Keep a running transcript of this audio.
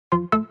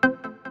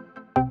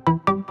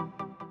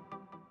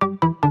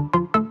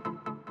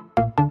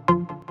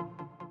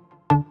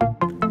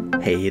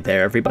Hey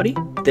there everybody,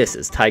 this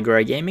is Tiger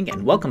Eye Gaming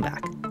and welcome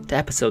back to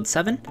episode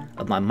 7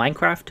 of my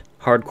Minecraft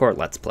Hardcore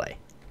Let's Play.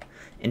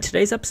 In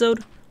today's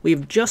episode, we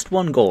have just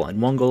one goal and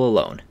one goal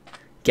alone,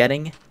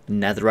 getting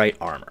Netherite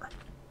armor.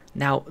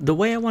 Now, the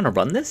way I want to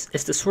run this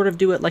is to sort of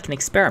do it like an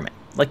experiment,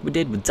 like we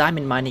did with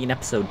diamond mining in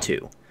episode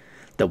 2.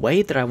 The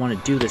way that I want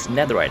to do this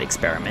Netherite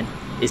experiment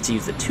is to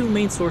use the two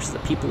main sources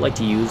that people like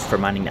to use for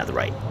mining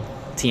Netherite,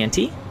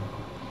 TNT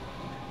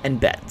and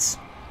beds.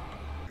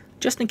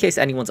 Just in case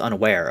anyone's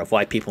unaware of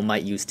why people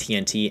might use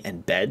TNT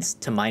and beds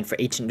to mine for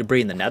ancient debris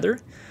in the Nether,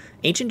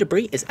 ancient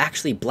debris is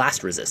actually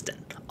blast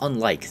resistant,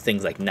 unlike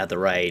things like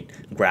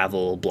Netherite,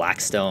 gravel,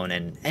 blackstone,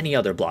 and any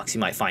other blocks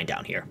you might find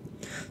down here.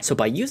 So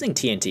by using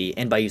TNT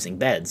and by using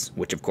beds,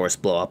 which of course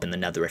blow up in the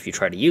Nether if you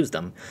try to use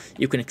them,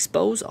 you can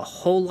expose a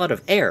whole lot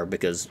of air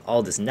because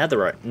all this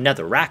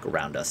netherrack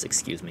around us,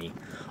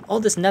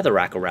 all this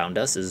netherrack around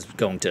us is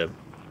going to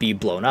be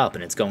blown up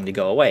and it's going to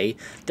go away,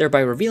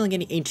 thereby revealing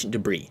any ancient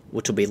debris,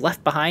 which will be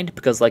left behind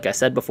because, like I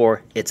said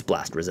before, it's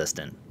blast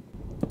resistant.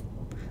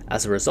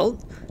 As a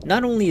result,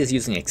 not only is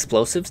using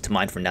explosives to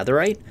mine for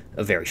Netherite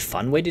a very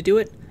fun way to do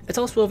it, it's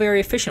also a very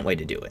efficient way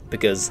to do it,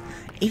 because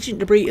ancient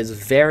debris is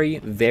very,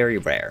 very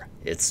rare.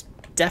 It's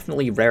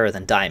definitely rarer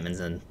than diamonds,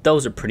 and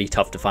those are pretty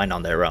tough to find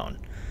on their own.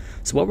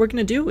 So what we're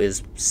going to do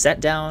is set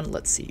down,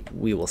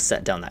 we will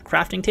set down that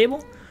crafting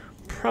table,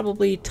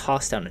 probably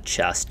toss down a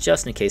chest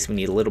just in case we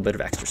need a little bit of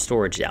extra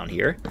storage down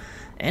here,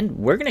 and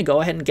we're going to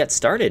go ahead and get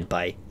started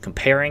by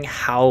comparing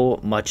how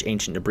much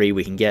ancient debris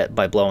we can get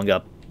by blowing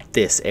up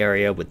this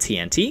area with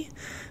TNT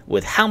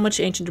with how much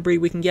ancient debris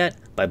we can get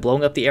by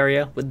blowing up the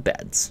area with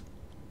beds.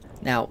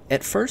 Now,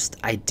 at first,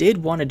 I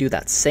did want to do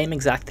that same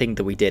exact thing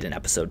that we did in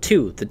episode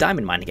 2, the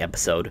diamond mining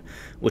episode,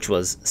 which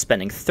was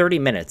spending 30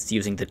 minutes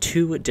using the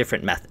two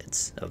different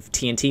methods of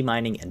TNT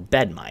mining and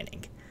bed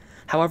mining.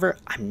 However,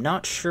 I'm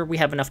not sure we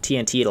have enough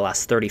TNT to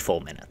last 30 full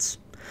minutes.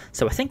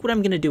 So I think what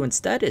I'm going to do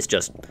instead is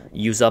just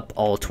use up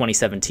all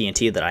 27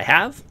 TNT that I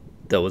have.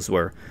 Those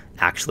were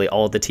actually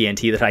all the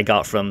TNT that I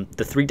got from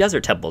the 3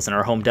 desert temples in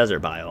our home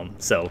desert biome,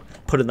 so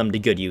putting them to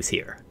good use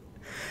here.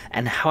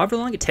 And however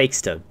long it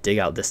takes to dig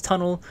out this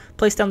tunnel,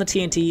 place down the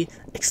TNT,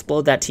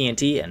 explode that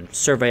TNT, and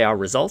survey our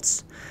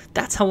results,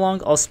 that's how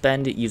long I'll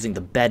spend using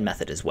the bed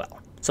method as well.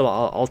 So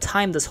I'll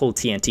time this whole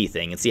TNT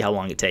thing and see how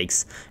long it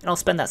takes, and I'll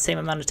spend that same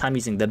amount of time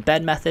using the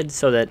bed method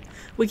so that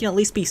we can at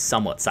least be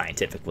somewhat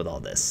scientific with all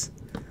this.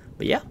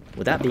 But yeah,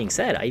 with that being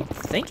said, I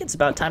think it's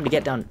about time to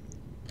get down...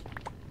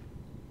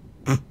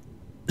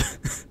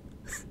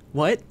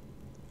 What?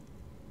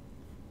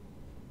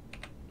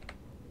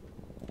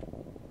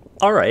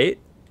 Alright.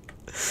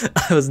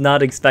 I was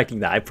not expecting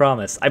that, I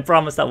promise. I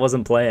promise that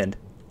wasn't planned.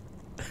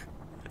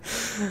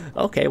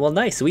 Okay, well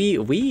nice.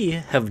 We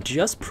have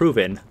just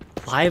proven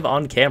live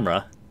on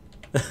camera.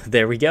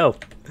 There we go.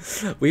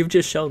 We've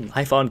just shown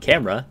live on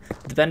camera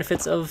the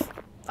benefits of,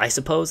 I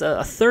suppose,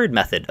 a third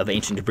method of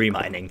ancient debris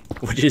mining,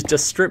 which is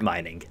just strip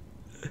mining.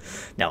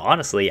 Now,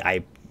 honestly,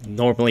 I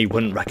normally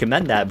wouldn't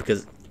recommend that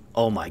because,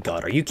 oh my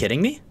god, are you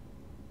kidding me?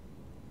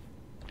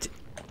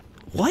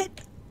 What?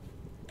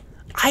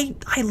 I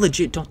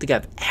legit don't think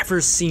I've ever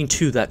seen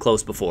two that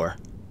close before.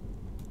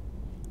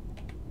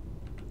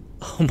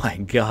 Oh my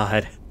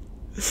god.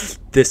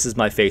 This is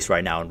my face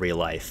right now in real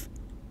life.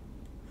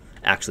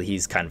 Actually,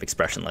 he's kind of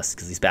expressionless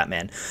because he's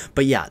Batman.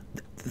 But yeah,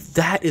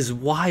 that is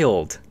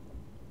wild.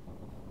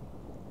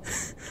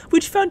 We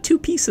just found 2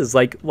 pieces,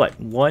 like, what,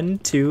 1,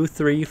 2,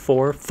 3,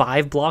 4,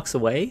 5 blocks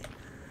away?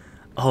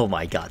 Oh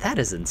my god, that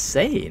is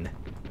insane.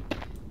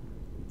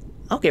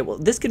 Okay, well,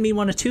 this could mean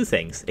one of 2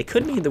 things. It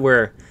could mean that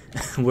we're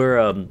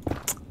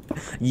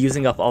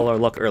using up all our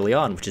luck early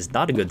on, which is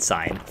not a good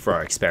sign for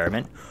our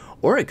experiment.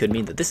 Or it could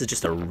mean that this is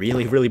just a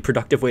really, really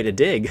productive way to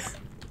dig.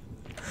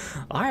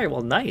 Alright,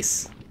 well,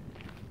 nice.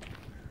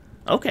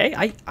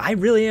 Okay, I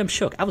really am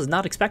shook. I was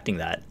not expecting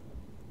that.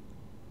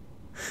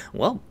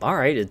 Well,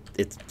 alright,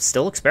 it's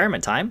still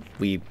experiment time.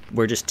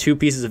 We're just 2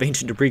 pieces of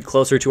ancient debris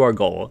closer to our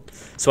goal.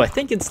 So I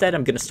think instead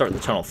I'm going to start the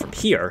tunnel from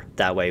here.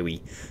 That way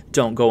we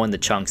don't go in the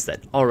chunks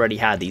that already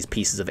had these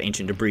pieces of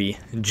ancient debris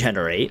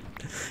generate.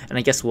 And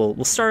I guess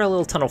we'll start a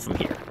little tunnel from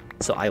here.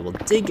 So I will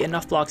dig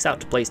enough blocks out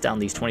to place down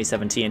these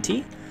 27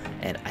 TNT.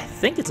 And I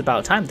think it's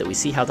about time that we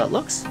see how that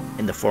looks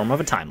in the form of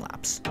a time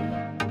lapse.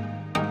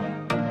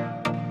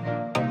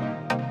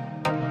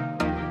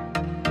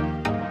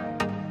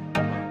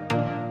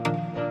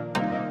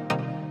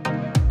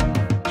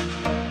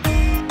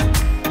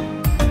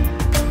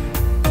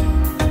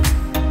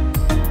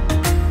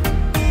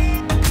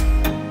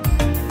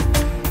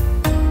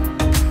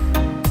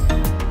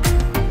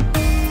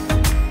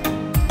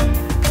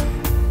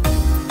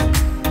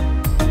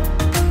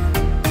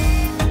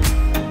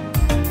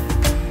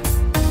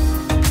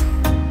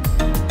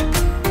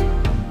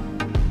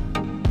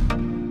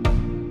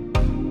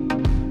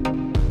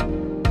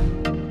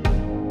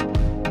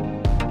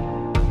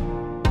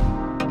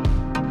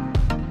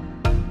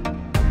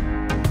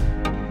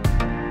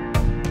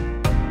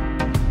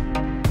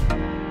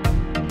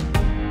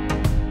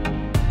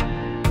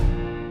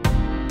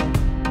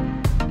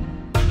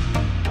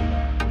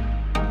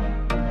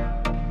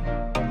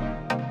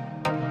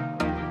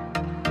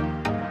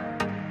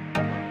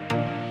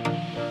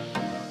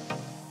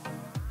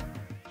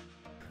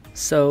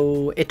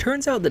 So it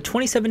turns out that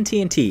 27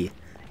 TNT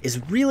is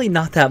really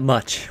not that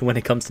much when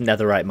it comes to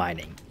netherite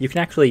mining. You can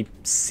actually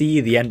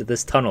see the end of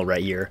this tunnel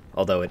right here,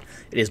 although it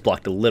is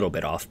blocked a little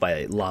bit off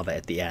by lava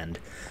at the end.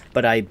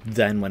 But I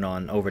then went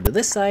on over to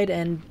this side,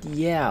 and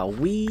yeah,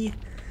 we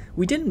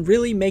didn't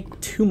really make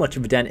too much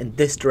of a dent in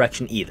this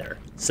direction either.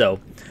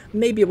 So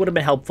maybe it would have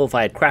been helpful if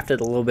I had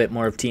crafted a little bit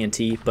more of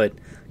TNT, but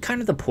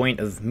kind of the point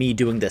of me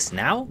doing this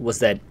now was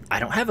that I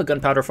don't have a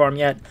gunpowder farm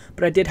yet,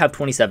 but I did have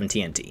 27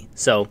 TNT.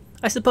 So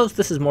I suppose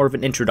this is more of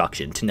an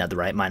introduction to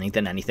netherite mining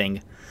than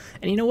anything.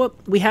 And you know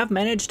what? We have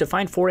managed to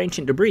find 4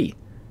 ancient debris.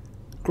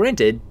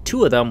 Granted,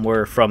 2 of them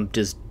were from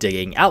just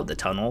digging out the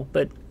tunnel,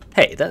 but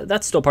hey,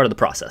 that's still part of the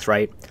process,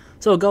 right?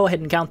 So we'll go ahead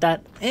and count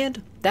that,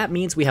 and that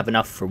means we have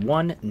enough for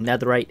 1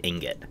 netherite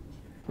ingot.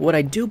 What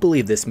I do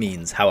believe this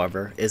means,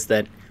 however, is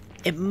that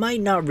it might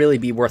not really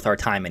be worth our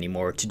time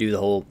anymore to do the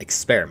whole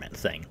experiment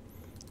thing.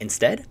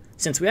 Instead,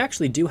 since we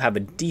actually do have a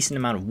decent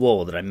amount of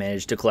wool that I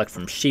managed to collect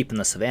from sheep in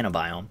the savanna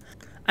biome,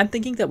 I'm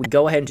thinking that we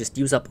go ahead and just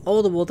use up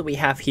all the wool that we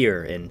have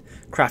here in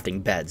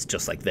crafting beds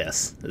just like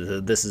this.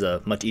 This is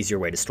a much easier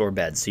way to store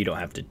beds, so you don't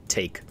have to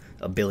take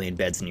a billion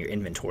beds in your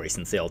inventory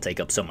since they all take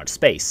up so much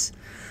space.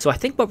 So I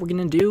think what we're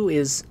going to do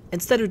is,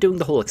 instead of doing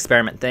the whole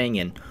experiment thing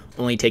and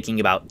only taking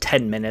about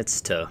 10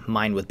 minutes to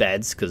mine with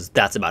beds, because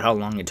that's about how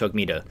long it took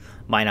me to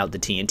mine out the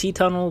TNT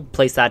tunnel,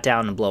 place that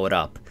down, and blow it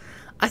up,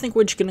 I think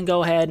we're just going to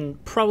go ahead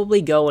and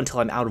probably go until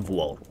I'm out of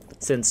wool,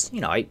 since,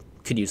 you know, I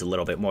could use a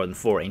little bit more than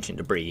 4 ancient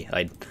debris.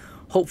 I'd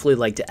hopefully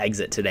like to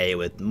exit today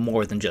with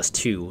more than just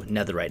 2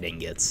 netherite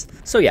ingots.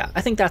 So yeah,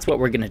 I think that's what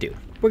we're going to do.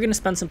 We're going to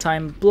spend some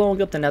time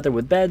blowing up the nether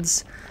with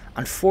beds.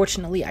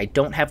 Unfortunately, I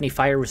don't have any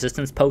fire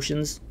resistance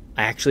potions.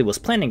 I actually was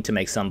planning to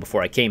make some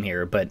before I came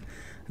here, but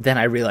then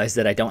I realized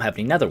that I don't have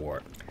any nether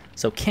wart.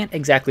 So can't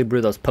exactly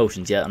brew those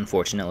potions yet,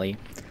 unfortunately.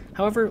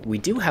 However, we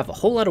do have a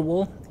whole lot of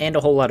wool and a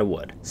whole lot of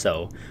wood,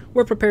 so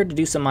we're prepared to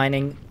do some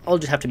mining. I'll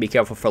just have to be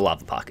careful for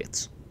lava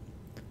pockets.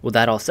 With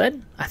that all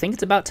said, I think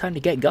it's about time to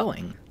get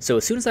going. So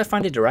as soon as I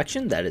find a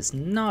direction that is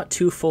not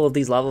too full of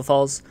these lava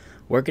falls,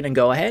 we're going to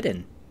go ahead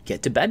and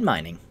get to bed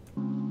mining.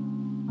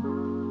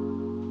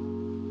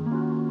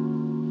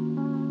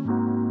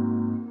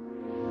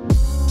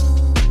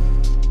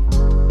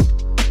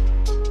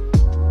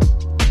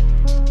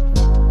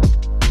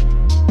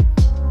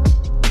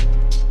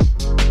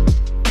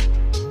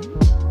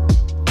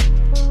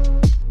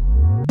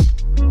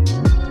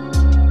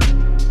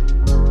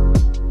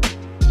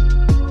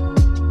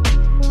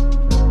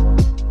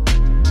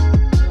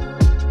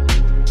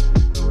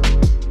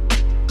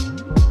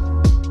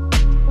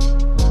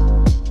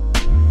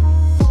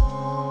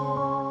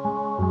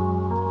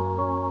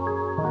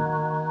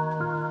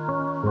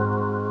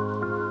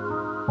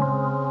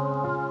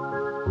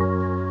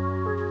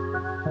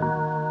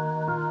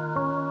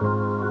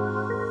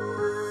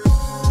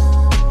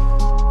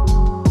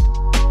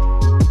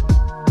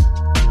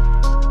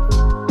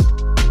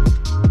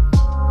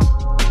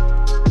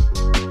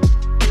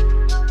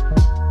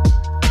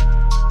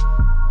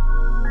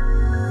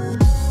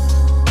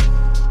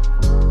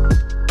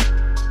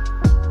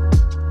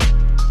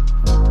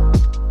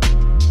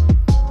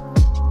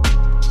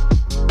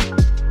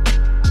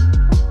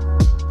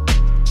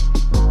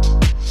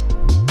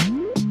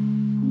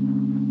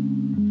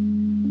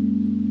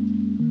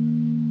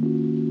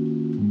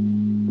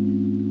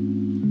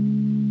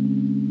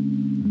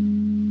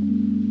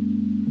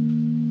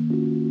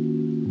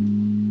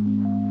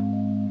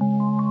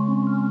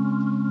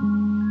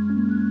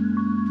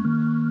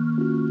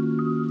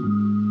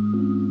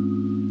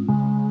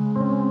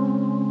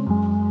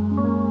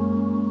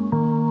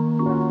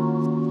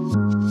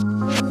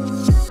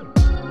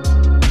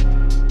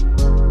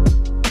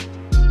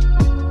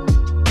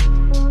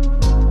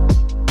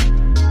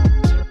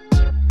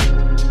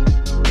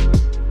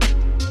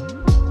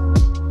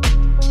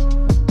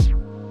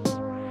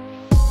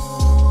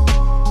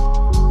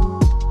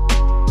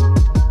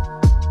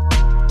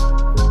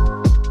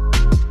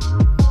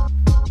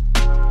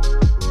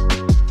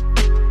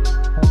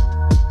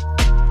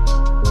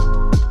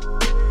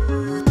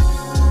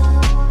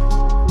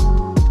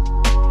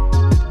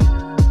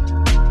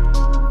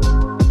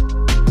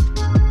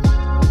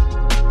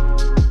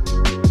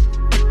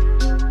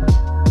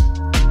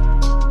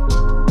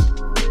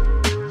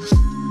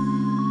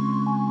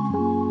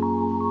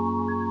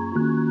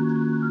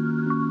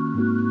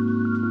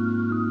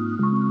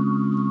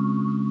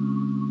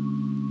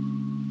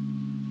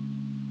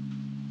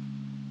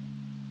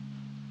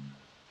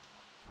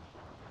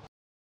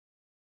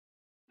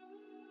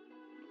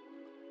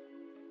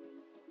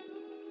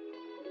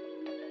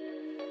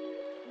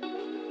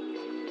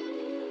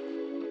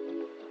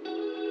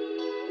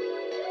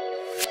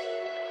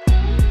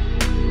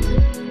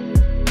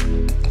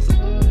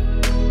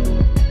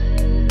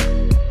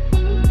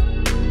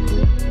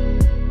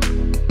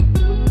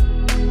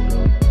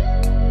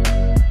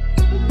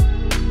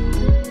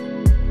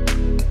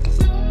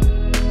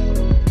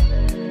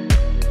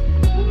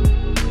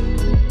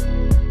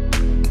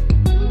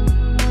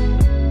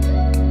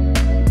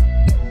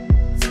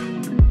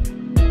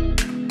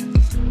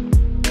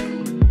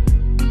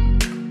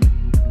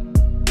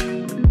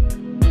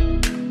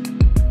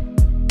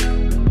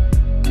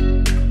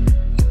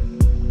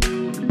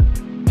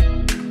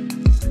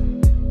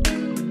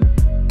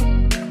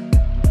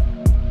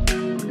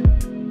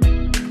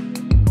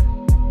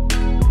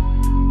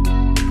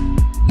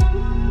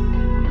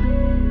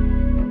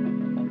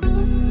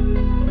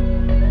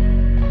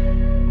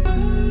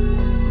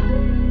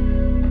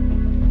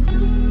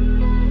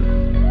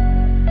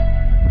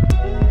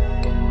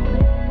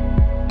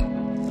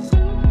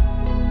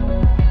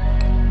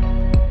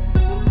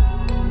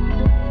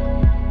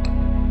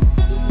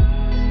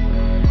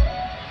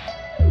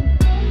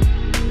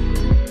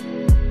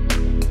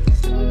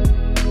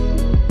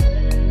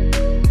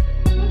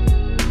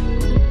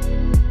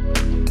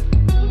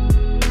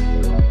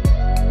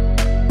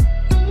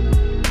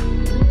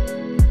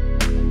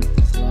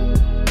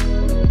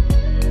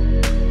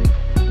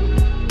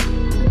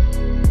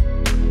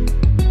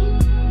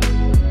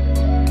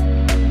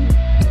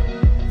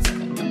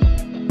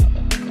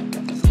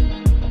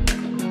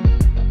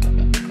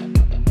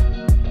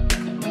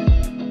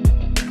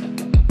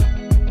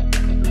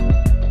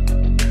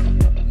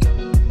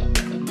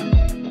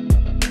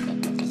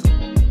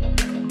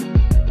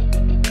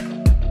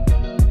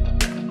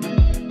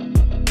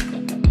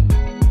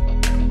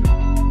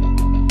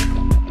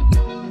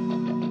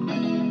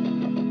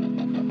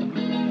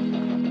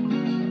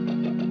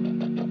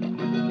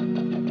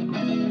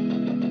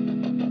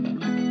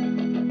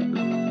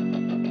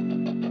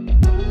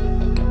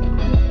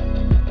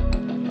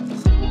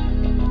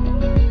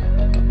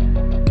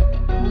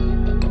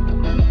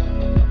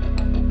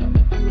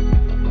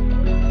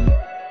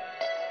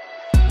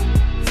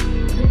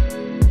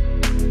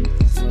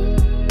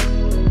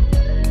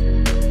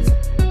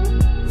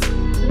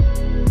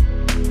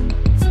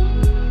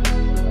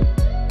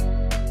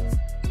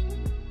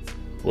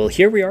 Well,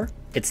 here we are.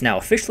 It's now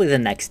officially the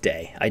next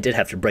day. I did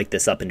have to break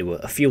this up into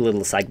a few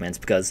little segments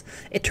because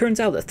it turns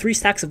out that 3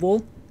 stacks of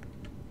wool,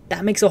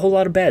 that makes a whole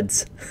lot of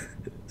beds.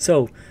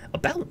 So,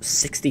 about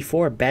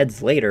 64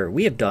 beds later,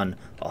 we have done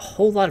a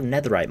whole lot of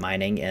netherite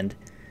mining and,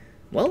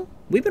 well,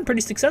 we've been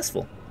pretty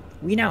successful.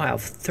 We now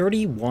have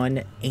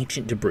 31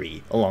 ancient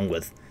debris, along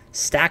with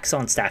stacks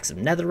on stacks of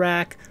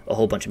netherrack, a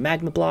whole bunch of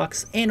magma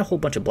blocks, and a whole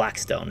bunch of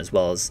blackstone, as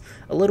well as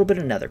a little bit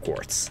of nether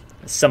quartz.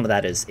 Some of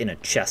that is in a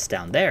chest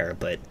down there,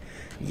 but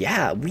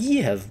yeah, we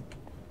have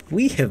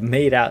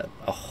made out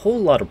a whole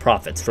lot of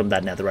profits from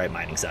that netherite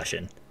mining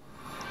session.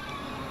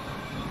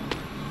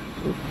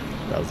 Ooh,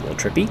 that was a little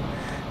trippy.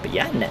 But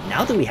yeah,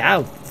 now that we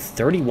have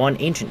 31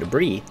 ancient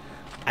debris,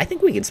 I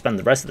think we can spend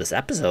the rest of this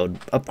episode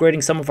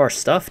upgrading some of our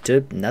stuff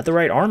to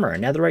netherite armor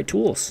and netherite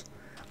tools.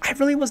 I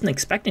really wasn't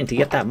expecting to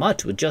get that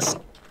much with just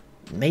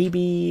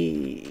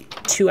maybe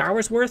 2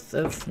 hours worth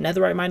of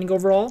netherite mining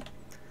overall.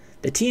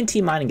 The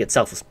TNT mining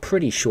itself was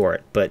pretty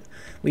short, but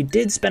we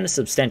did spend a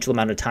substantial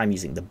amount of time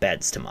using the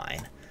beds to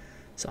mine.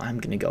 So I'm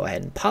going to go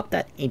ahead and pop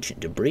that ancient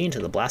debris into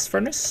the blast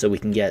furnace so we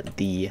can get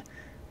the,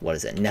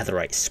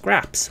 netherite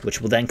scraps, which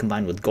will then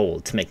combine with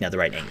gold to make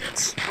netherite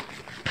ingots.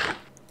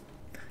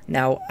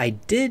 Now, I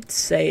did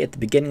say at the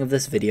beginning of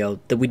this video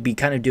that we'd be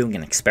kind of doing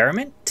an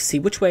experiment to see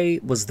which way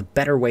was the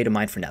better way to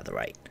mine for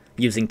netherite,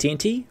 using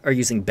TNT or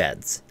using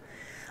beds.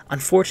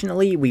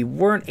 Unfortunately, we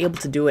weren't able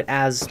to do it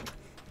as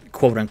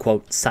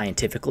quote-unquote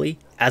scientifically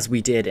as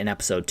we did in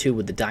episode 2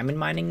 with the diamond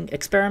mining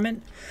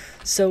experiment,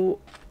 so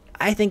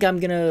I think I'm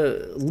gonna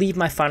leave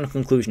my final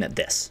conclusion at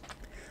this.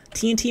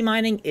 TNT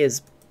mining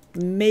is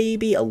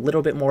maybe a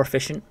little bit more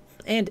efficient,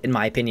 and in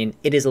my opinion,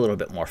 it is a little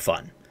bit more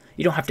fun.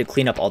 You don't have to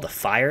clean up all the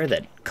fire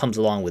that comes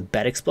along with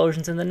bed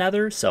explosions in the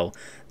nether, so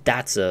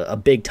that's a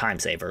big time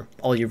saver.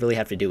 All you really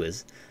have to do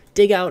is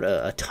dig out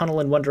a tunnel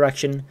in one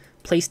direction,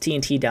 place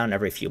TNT down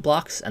every few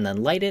blocks, and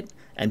then light it,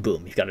 and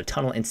boom, you've got a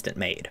tunnel instant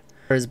made.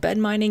 Whereas bed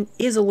mining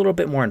is a little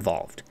bit more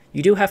involved.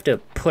 You do have to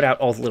put out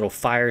all the little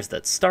fires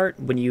that start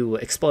when you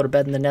explode a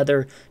bed in the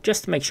nether,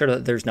 just to make sure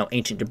that there's no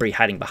ancient debris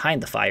hiding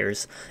behind the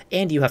fires,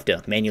 and you have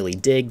to manually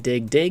dig,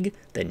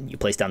 then you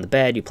place down the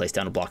bed, you place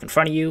down a block in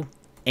front of you,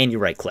 and you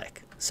right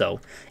click.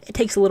 So it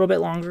takes a little bit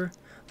longer,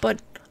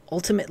 but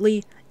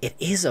ultimately it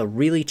is a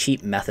really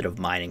cheap method of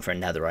mining for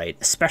netherite,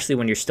 especially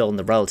when you're still in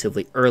the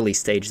relatively early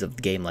stages of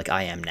the game like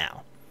I am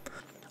now.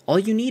 All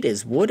you need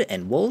is wood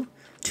and wool,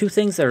 2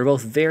 things that are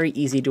both very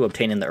easy to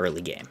obtain in the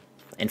early game.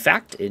 In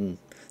fact, in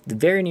the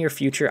very near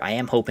future, I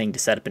am hoping to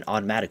set up an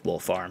automatic wool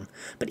farm,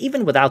 but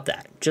even without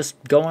that,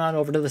 just going on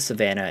over to the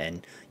savannah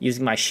and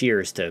using my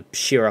shears to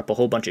shear up a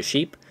whole bunch of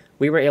sheep,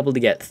 we were able to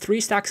get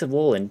 3 stacks of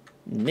wool in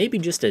maybe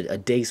just a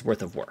day's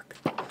worth of work.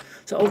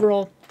 So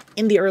overall,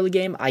 in the early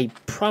game, I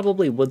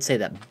probably would say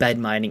that bed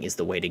mining is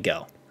the way to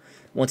go.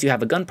 Once you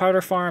have a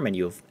gunpowder farm and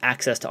you have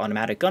access to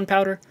automatic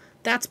gunpowder,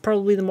 that's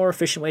probably the more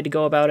efficient way to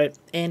go about it,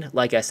 and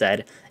like I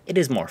said, it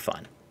is more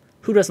fun.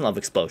 Who doesn't love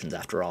explosions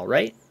after all,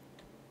 right?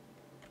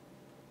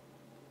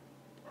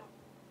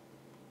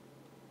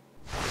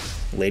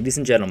 Ladies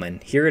and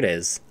gentlemen, here it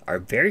is, our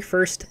very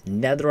first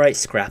netherite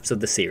scraps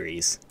of the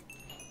series.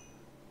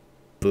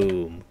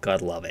 Boom,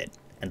 gotta love it.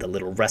 And the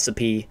little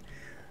recipe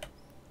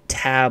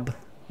tab,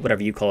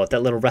 whatever you call it,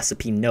 that little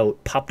recipe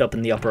note popped up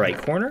in the upper right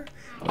corner,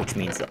 which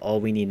means that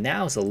all we need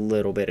now is a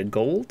little bit of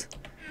gold.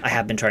 I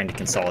have been trying to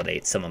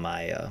consolidate some of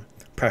my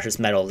precious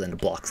metals into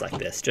blocks like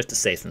this, just to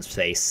save some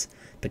space,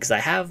 because I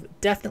have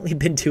definitely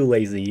been too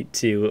lazy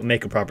to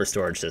make a proper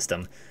storage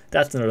system.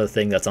 That's another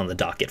thing that's on the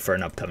docket for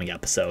an upcoming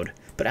episode.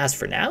 But as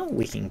for now,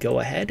 we can go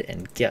ahead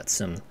and get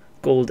some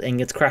gold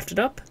ingots crafted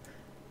up,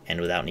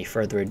 and without any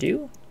further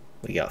ado,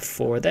 we got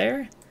 4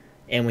 there,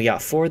 and we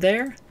got 4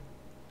 there.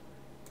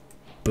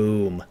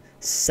 Boom.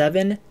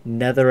 7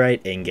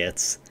 netherite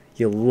ingots.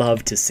 You'll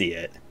love to see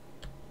it.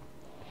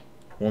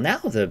 Well, now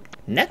the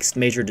next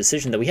major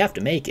decision that we have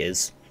to make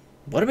is,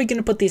 what are we going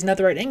to put these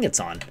netherite ingots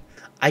on?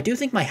 I do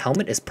think my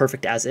helmet is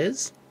perfect as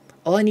is.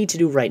 All I need to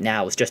do right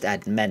now is just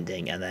add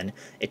mending, and then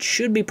it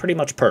should be pretty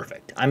much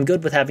perfect. I'm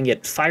good with having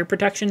it fire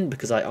protection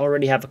because I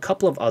already have a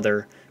couple of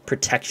other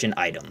protection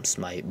items,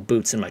 my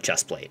boots and my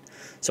chest plate.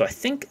 So I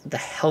think the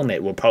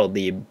helmet will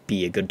probably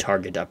be a good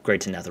target to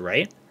upgrade to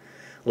netherite.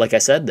 Like I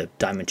said, the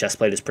diamond chest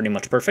plate is pretty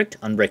much perfect.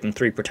 Unbreaking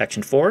 3,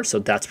 protection 4, so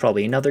that's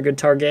probably another good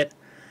target.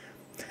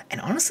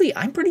 And honestly,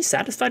 I'm pretty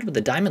satisfied with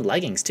the diamond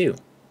leggings too.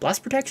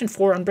 Blast protection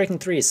 4, unbreaking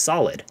 3 is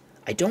solid.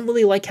 I don't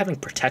really like having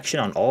protection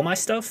on all my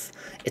stuff.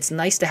 It's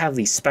nice to have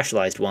these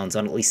specialized ones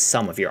on at least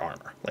some of your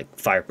armor, like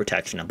fire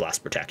protection and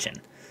blast protection.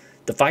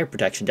 The fire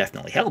protection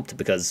definitely helped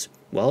because,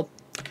 well,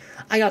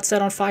 I got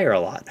set on fire a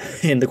lot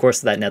in the course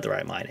of that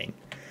netherite mining.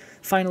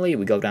 Finally,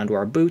 we go down to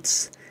our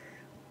boots.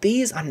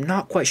 These I'm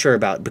not quite sure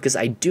about because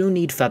I do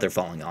need feather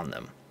falling on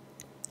them.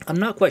 I'm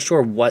not quite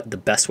sure what the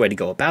best way to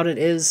go about it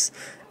is,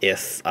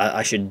 if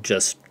I should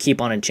just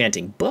keep on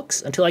enchanting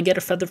books until I get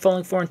a feather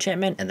falling 4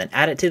 enchantment and then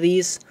add it to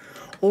these,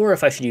 or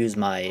if I should use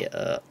my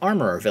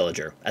armorer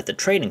villager at the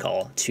trading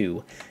hall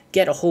to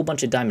get a whole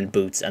bunch of diamond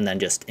boots and then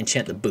just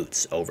enchant the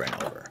boots over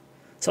and over.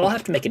 So I'll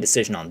have to make a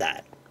decision on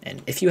that.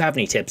 And if you have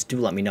any tips, do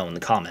let me know in the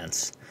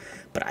comments.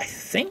 But I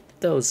think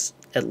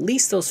at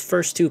least those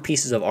first 2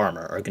 pieces of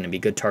armor are going to be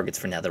good targets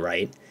for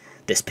netherite.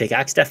 This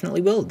pickaxe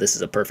definitely will. This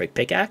is a perfect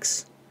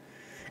pickaxe.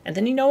 And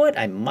then you know what?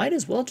 I might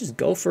as well just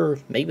go for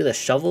maybe the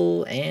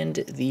shovel and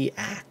the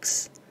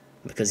axe.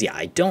 Because yeah,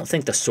 I don't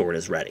think the sword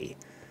is ready.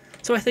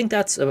 So I think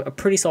that's a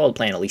pretty solid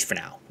plan, at least for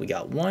now. We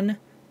got 1,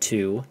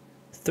 2,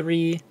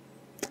 3,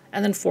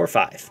 and then 4,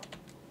 5.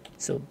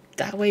 So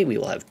that way we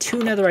will have 2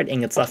 netherite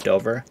ingots left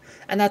over,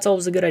 and that's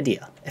always a good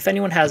idea. If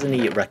anyone has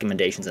any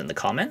recommendations in the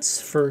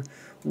comments for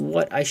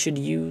what I should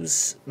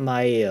use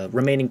my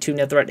remaining 2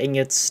 netherite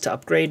ingots to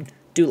upgrade,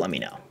 do let me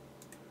know.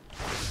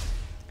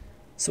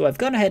 So I've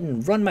gone ahead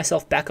and run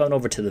myself back on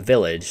over to the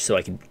village so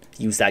I can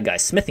use that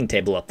guy's smithing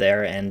table up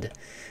there, and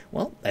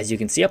well, as you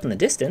can see up in the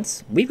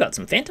distance, we've got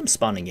some phantoms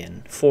spawning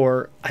in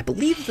for, I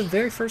believe, the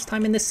very first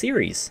time in this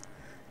series.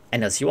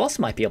 And as you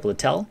also might be able to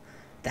tell,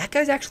 that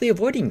guy's actually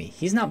avoiding me.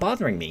 He's not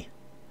bothering me.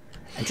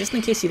 And just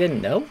in case you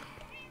didn't know,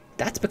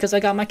 that's because I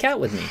got my cat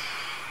with me.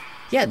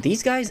 Yeah,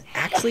 these guys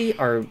actually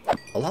are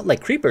a lot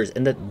like creepers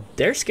in that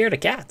they're scared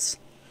of cats.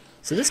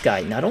 So this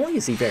guy, not only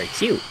is he very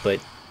cute, but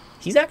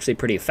he's actually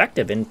pretty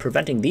effective in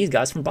preventing these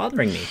guys from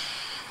bothering me.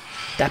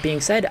 That being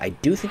said, I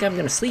do think I'm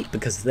going to sleep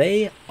because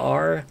they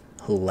are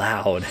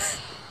loud.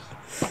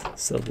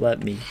 So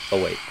let me...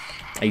 Oh wait,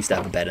 I used to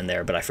have a bed in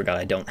there, but I forgot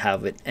I don't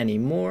have it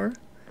anymore.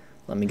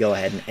 Let me go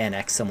ahead and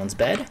annex someone's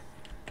bed.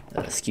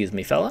 Excuse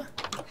me, fella.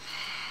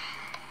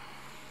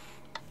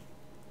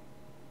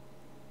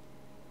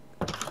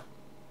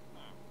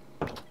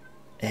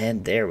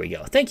 And there we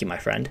go. Thank you, my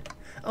friend.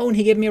 Oh, and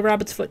he gave me a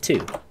rabbit's foot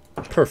too.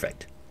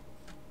 Perfect.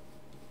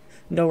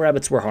 No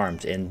rabbits were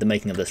harmed in the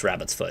making of this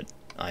rabbit's foot,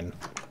 I'm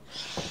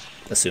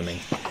assuming.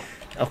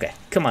 Okay,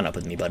 come on up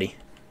with me, buddy.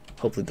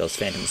 Hopefully those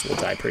phantoms will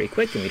die pretty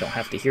quick and we don't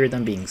have to hear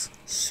them being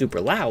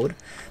super loud.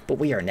 But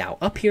we are now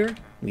up here.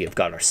 We have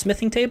got our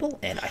smithing table,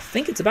 and I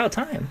think it's about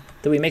time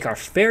that we make our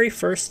very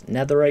first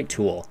netherite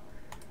tool.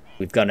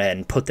 We've gone ahead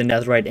and put the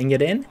netherite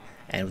ingot in,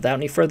 and without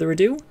any further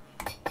ado,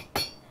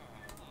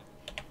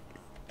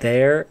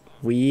 there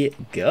we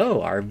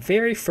go. Our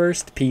very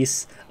first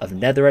piece of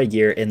netherite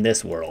gear in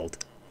this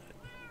world.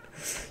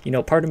 You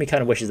know, part of me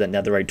kind of wishes that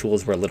netherite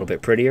tools were a little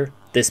bit prettier.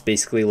 This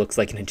basically looks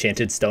like an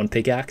enchanted stone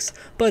pickaxe,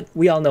 but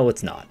we all know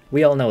it's not.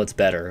 We all know it's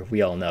better.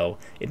 We all know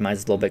it mines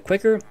a little bit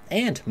quicker,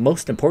 and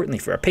most importantly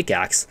for a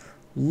pickaxe,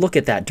 look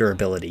at that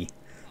durability.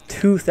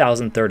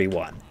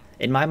 2031.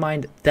 In my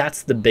mind,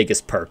 that's the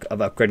biggest perk of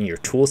upgrading your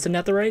tools to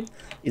netherite,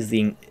 is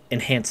the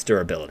enhanced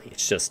durability.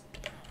 It's just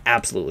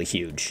absolutely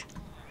huge.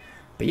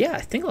 But yeah,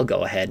 I think I'll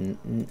go ahead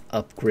and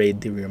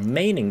upgrade the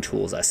remaining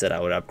tools I said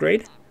I would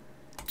upgrade.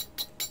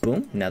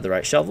 Boom,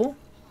 netherite shovel.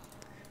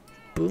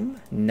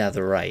 Boom,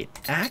 netherite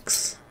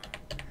axe.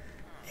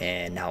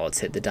 And now let's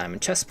hit the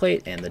diamond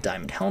chestplate and the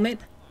diamond helmet.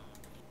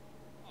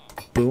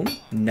 Boom,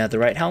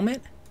 netherite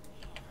helmet.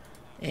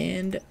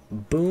 And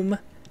boom,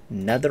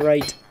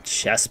 netherite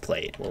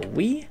chestplate. Well,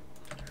 we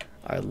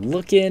are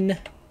looking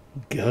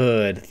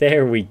good.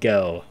 There we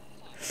go.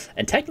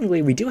 And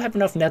technically, we do have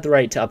enough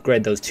netherite to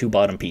upgrade those 2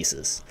 bottom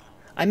pieces.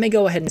 I may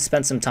go ahead and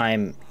spend some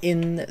time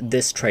in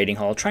this trading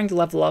hall trying to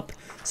level up,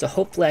 so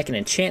hopefully I can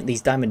enchant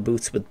these diamond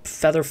boots with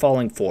Feather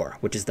Falling 4,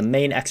 which is the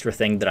main extra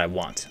thing that I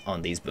want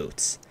on these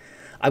boots.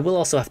 I will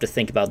also have to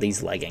think about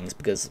these leggings,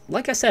 because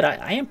like I said,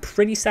 I am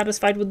pretty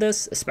satisfied with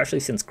this, especially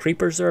since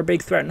creepers are a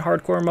big threat in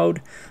hardcore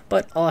mode,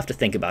 but I'll have to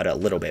think about it a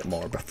little bit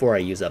more before I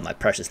use up my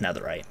precious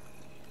netherite.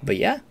 But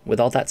yeah, with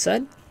all that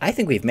said, I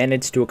think we've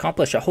managed to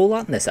accomplish a whole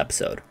lot in this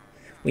episode.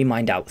 We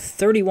mined out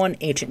 31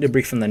 ancient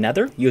debris from the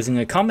Nether using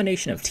a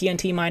combination of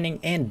TNT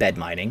mining and bed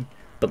mining,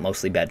 but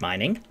mostly bed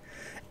mining.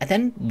 And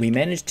then we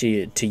managed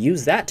to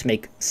use that to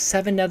make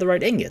 7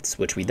 netherite ingots,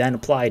 which we then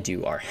applied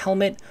to our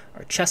helmet,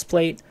 our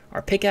chestplate,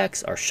 our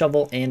pickaxe, our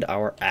shovel, and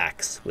our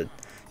axe. With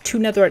 2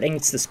 netherite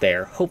ingots to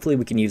spare, hopefully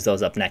we can use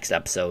those up next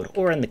episode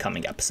or in the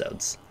coming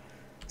episodes.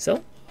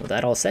 So, with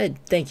that all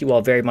said, thank you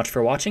all very much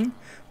for watching.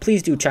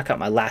 Please do check out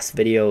my last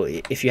video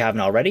if you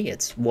haven't already.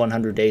 It's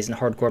 100 Days in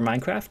Hardcore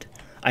Minecraft.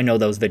 I know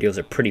those videos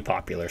are pretty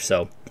popular,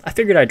 so I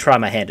figured I'd try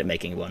my hand at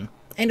making one,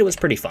 and it was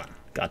pretty fun.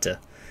 Got to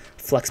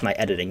flex my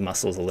editing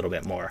muscles a little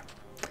bit more.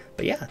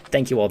 But yeah,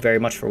 thank you all very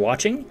much for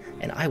watching,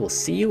 and I will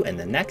see you in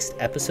the next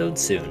episode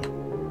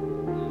soon.